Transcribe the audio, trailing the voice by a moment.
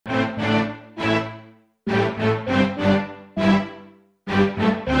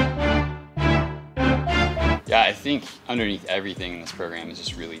think underneath everything in this program is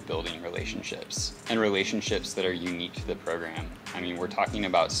just really building relationships, and relationships that are unique to the program. I mean, we're talking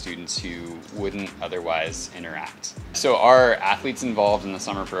about students who wouldn't otherwise interact. So our athletes involved in the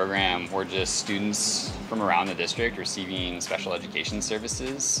summer program were just students from around the district receiving special education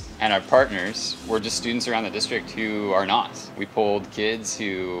services, and our partners were just students around the district who are not. We pulled kids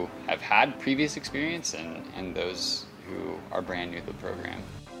who have had previous experience and those who are brand new to the program.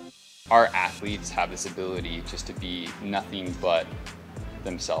 Our athletes have this ability just to be nothing but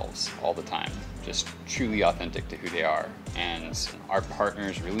themselves all the time, just truly authentic to who they are. And our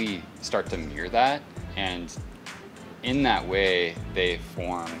partners really start to mirror that, and in that way they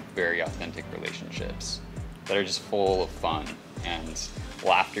form very authentic relationships that are just full of fun and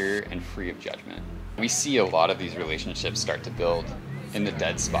laughter and free of judgment. We see a lot of these relationships start to build in the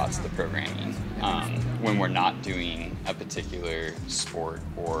dead spots of the programming, when we're not doing a particular sport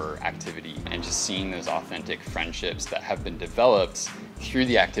or activity, and just seeing those authentic friendships that have been developed through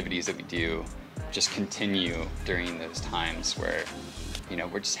the activities that we do just continue during those times where, you know,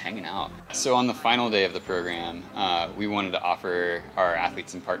 we're just hanging out. So on the final day of the program, we wanted to offer our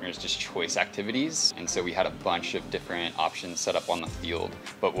athletes and partners just choice activities. And so we had a bunch of different options set up on the field.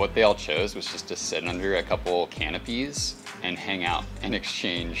 But what they all chose was just to sit under a couple canopies and hang out and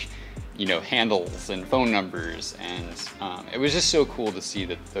exchange, you know, handles and phone numbers. And it was just so cool to see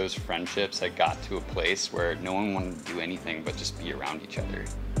that those friendships had got to a place where no one wanted to do anything but just be around each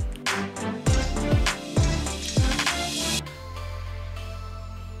other.